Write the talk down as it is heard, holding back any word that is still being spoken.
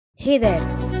Hey there,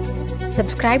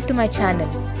 subscribe to my channel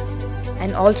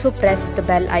and also press the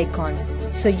bell icon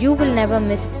so you will never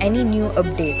miss any new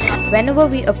update. Whenever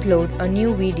we upload a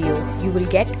new video, you will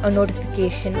get a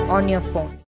notification on your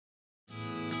phone.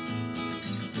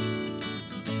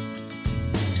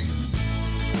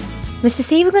 Mr.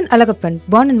 Sevugan Alagappan,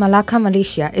 born in Malacca,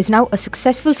 Malaysia, is now a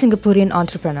successful Singaporean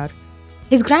entrepreneur.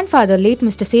 His grandfather, late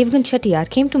Mr. Sevugan Chettiar,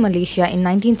 came to Malaysia in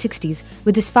 1960s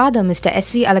with his father, Mr.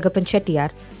 S.V. Alagappan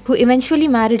Chettiar, who eventually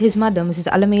married his mother,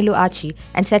 Mrs. Alamelu Achi,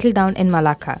 and settled down in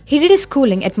Malacca. He did his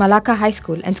schooling at Malacca High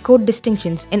School and scored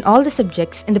distinctions in all the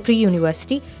subjects in the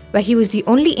pre-university, where he was the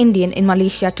only Indian in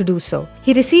Malaysia to do so.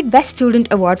 He received Best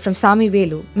Student Award from Sami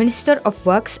Velu, Minister of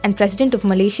Works and President of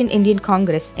Malaysian Indian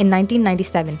Congress in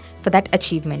 1997 for that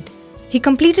achievement. He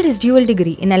completed his dual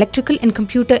degree in Electrical and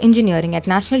Computer Engineering at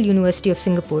National University of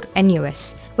Singapore,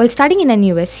 NUS. While studying in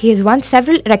NUS, he has won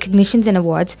several recognitions and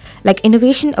awards like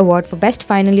Innovation Award for Best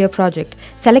Final Year Project,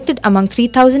 selected among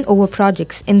 3,000 over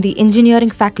projects in the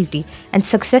engineering faculty, and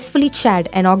successfully chaired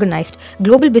and organized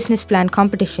global business plan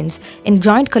competitions in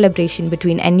joint collaboration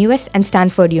between NUS and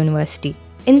Stanford University.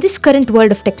 In this current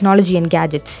world of technology and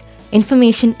gadgets,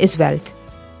 information is wealth.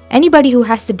 Anybody who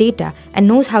has the data and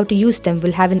knows how to use them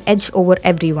will have an edge over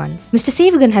everyone. Mr.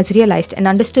 Sevugan has realized and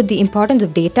understood the importance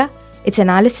of data, its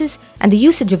analysis, and the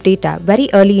usage of data very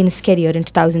early in his career in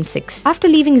 2006. After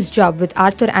leaving his job with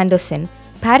Arthur Andersen,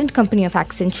 parent company of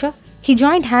Accenture, he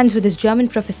joined hands with his German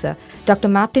professor, Dr.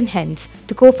 Martin Hens,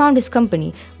 to co-found his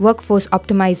company,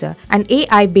 WorkforceOptimizer, an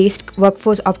AI-based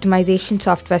workforce optimization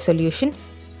software solution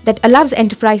that allows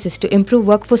enterprises to improve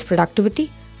workforce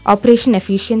productivity, operation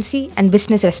efficiency, and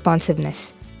business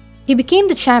responsiveness. He became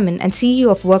the chairman and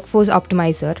CEO of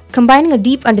WorkforceOptimizer, combining a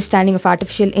deep understanding of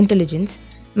artificial intelligence,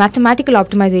 mathematical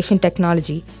optimization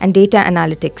technology, and data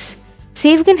analytics.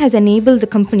 Sevugan has enabled the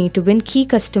company to win key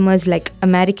customers like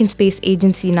American Space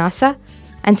Agency NASA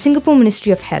and Singapore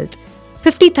Ministry of Health,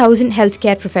 50,000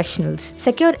 healthcare professionals,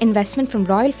 secure investment from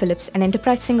Royal Philips and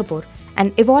Enterprise Singapore,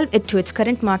 and evolve it to its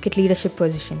current market leadership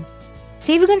position.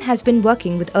 Sevugan has been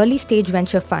working with early-stage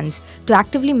venture funds to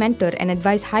actively mentor and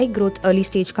advise high-growth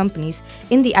early-stage companies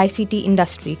in the ICT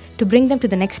industry to bring them to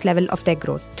the next level of their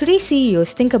growth. Today's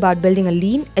CEOs think about building a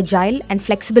lean, agile, and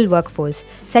flexible workforce,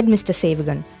 said Mr.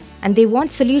 Sevugan, and they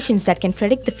want solutions that can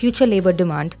predict the future labor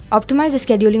demand, optimize the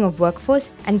scheduling of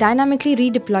workforce, and dynamically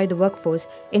redeploy the workforce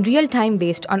in real time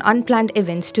based on unplanned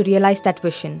events to realize that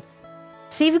vision.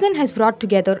 Sevugan has brought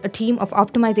together a team of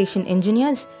optimization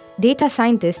engineers, data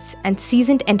scientists, and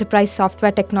seasoned enterprise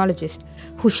software technologists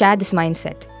who share this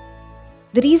mindset.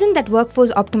 The reason that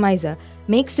WorkforceOptimizer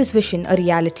makes this vision a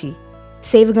reality,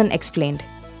 Sevugan explained,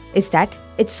 is that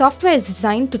its software is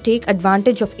designed to take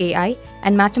advantage of AI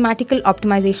and mathematical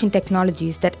optimization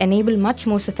technologies that enable much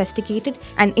more sophisticated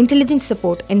and intelligent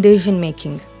support in decision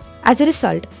making. As a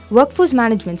result, workforce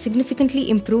management significantly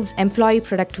improves employee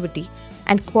productivity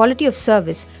and quality of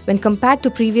service when compared to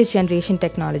previous generation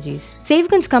technologies.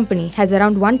 Sevugan's company has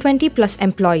around 120 plus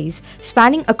employees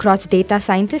spanning across data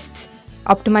scientists,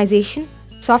 optimization,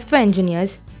 software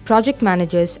engineers, project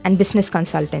managers, and business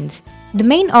consultants. The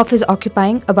main office,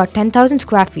 occupying about 10,000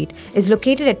 square feet, is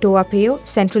located at Toa Payoh,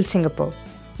 central Singapore.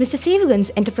 Mr.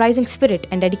 Sevugan's enterprising spirit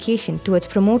and dedication towards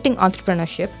promoting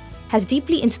entrepreneurship has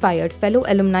deeply inspired fellow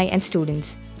alumni and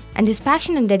students, and his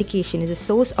passion and dedication is a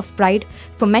source of pride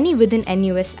for many within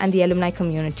NUS and the alumni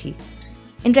community.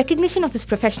 In recognition of his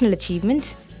professional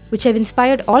achievements, which have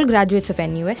inspired all graduates of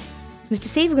NUS, Mr.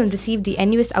 Sevugan received the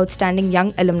NUS Outstanding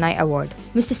Young Alumni Award.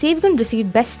 Mr. Sevugan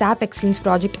received Best SAP Excellence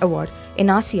Project Award in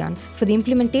ASEAN for the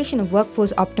implementation of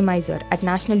WorkforceOptimizer at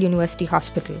National University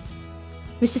Hospital.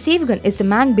 Mr. Sevugan is the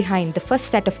man behind the first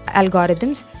set of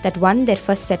algorithms that won their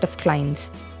first set of clients.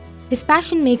 His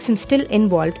passion makes him still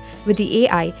involved with the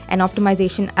AI and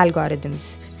optimization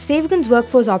algorithms. Sevugan's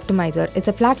WorkforceOptimizer is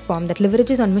a platform that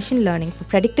leverages on machine learning for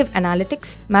predictive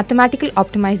analytics, mathematical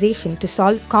optimization to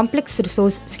solve complex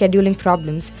resource scheduling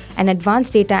problems, and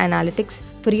advanced data analytics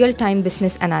for real-time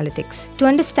business analytics. To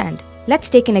understand, let's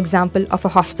take an example of a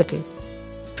hospital.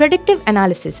 Predictive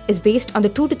analysis is based on the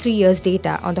 2 to 3 years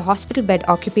data on the hospital bed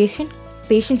occupation,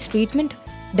 patient's treatment,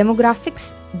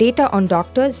 demographics, data on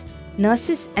doctors,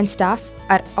 nurses, and staff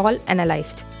are all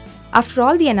analyzed. After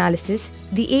all the analysis,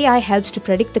 the AI helps to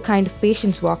predict the kind of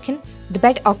patients walk-in, the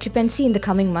bed occupancy in the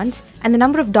coming months, and the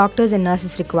number of doctors and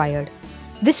nurses required.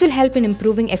 This will help in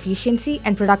improving efficiency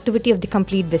and productivity of the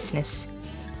complete business.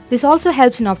 This also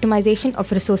helps in optimization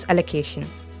of resource allocation.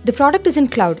 The product is in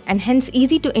cloud and hence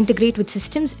easy to integrate with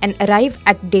systems and arrive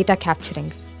at data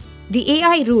capturing. The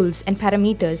AI rules and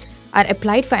parameters are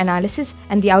applied for analysis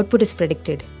and the output is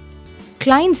predicted.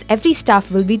 clients, every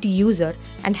staff will be the user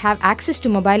and have access to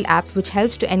mobile app which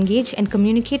helps to engage and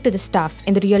communicate to the staff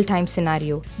in the real-time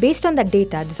scenario. Based on that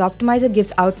data, this optimizer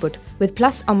gives output with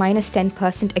plus or minus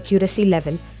 10% accuracy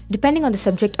level depending on the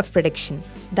subject of prediction.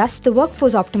 Thus, the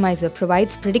Workforce Optimizer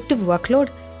provides predictive workload,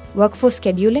 workforce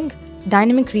scheduling,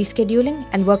 dynamic rescheduling,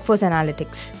 and workforce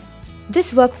analytics.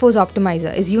 This Workforce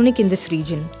Optimizer is unique in this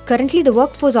region. Currently, the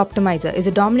Workforce Optimizer is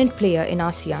a dominant player in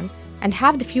ASEAN and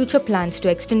have the future plans to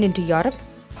extend into Europe,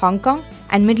 Hong Kong,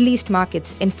 and Middle East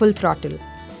markets in full throttle.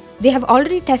 They have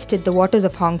already tested the waters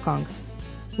of Hong Kong.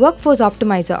 Workforce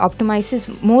Optimizer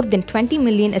optimizes more than 20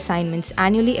 million assignments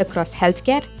annually across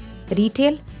healthcare,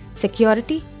 retail,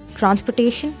 security,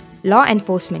 transportation, law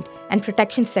enforcement, and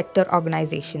protection sector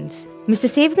organizations. Mr.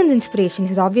 Sevugan's inspiration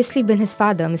has obviously been his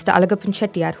father, Mr. Alagappan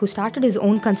Chettiar, who started his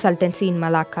own consultancy in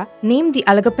Malacca, named the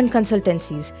Alagappan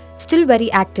Consultancies, still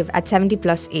very active at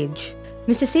 70+ age.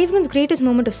 Mr. Sevugan's greatest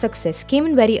moment of success came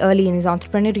in very early in his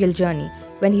entrepreneurial journey,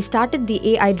 when he started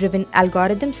the AI-driven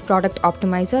algorithms product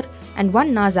optimizer and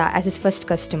won NASA as his first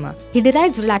customer. He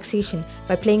derives relaxation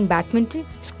by playing badminton,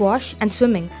 squash, and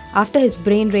swimming after his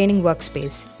brain-draining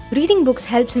workspace. Reading books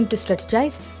helps him to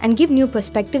strategize and give new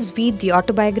perspectives, be it the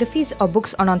autobiographies or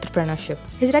books on entrepreneurship.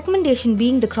 His recommendation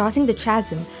being The Crossing the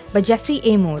Chasm by Jeffrey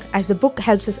A. Moore, as the book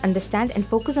helps us understand and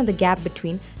focus on the gap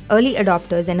between early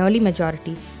adopters and early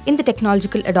majority in the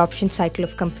technological adoption cycle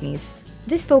of companies.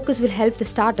 This focus will help the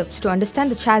startups to understand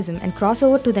the chasm and cross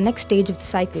over to the next stage of the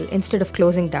cycle instead of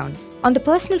closing down. On the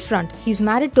personal front, he is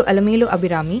married to Alamelo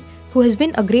Abirami, who has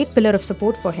been a great pillar of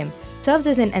support for him, serves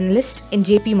as an analyst in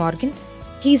JP Morgan.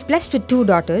 He is blessed with 2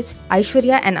 daughters,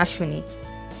 Aishwarya and Ashwini.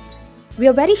 We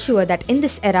are very sure that in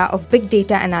this era of big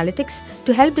data analytics,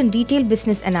 to help in detailed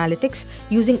business analytics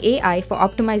using AI for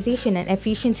optimization and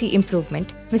efficiency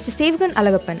improvement, Mr. Sevugan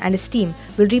Alagappan and his team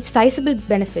will reap sizable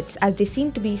benefits as they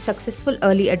seem to be successful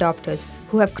early adopters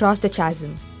who have crossed the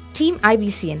chasm. Team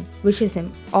IBCN wishes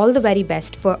him all the very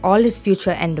best for all his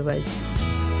future endeavors.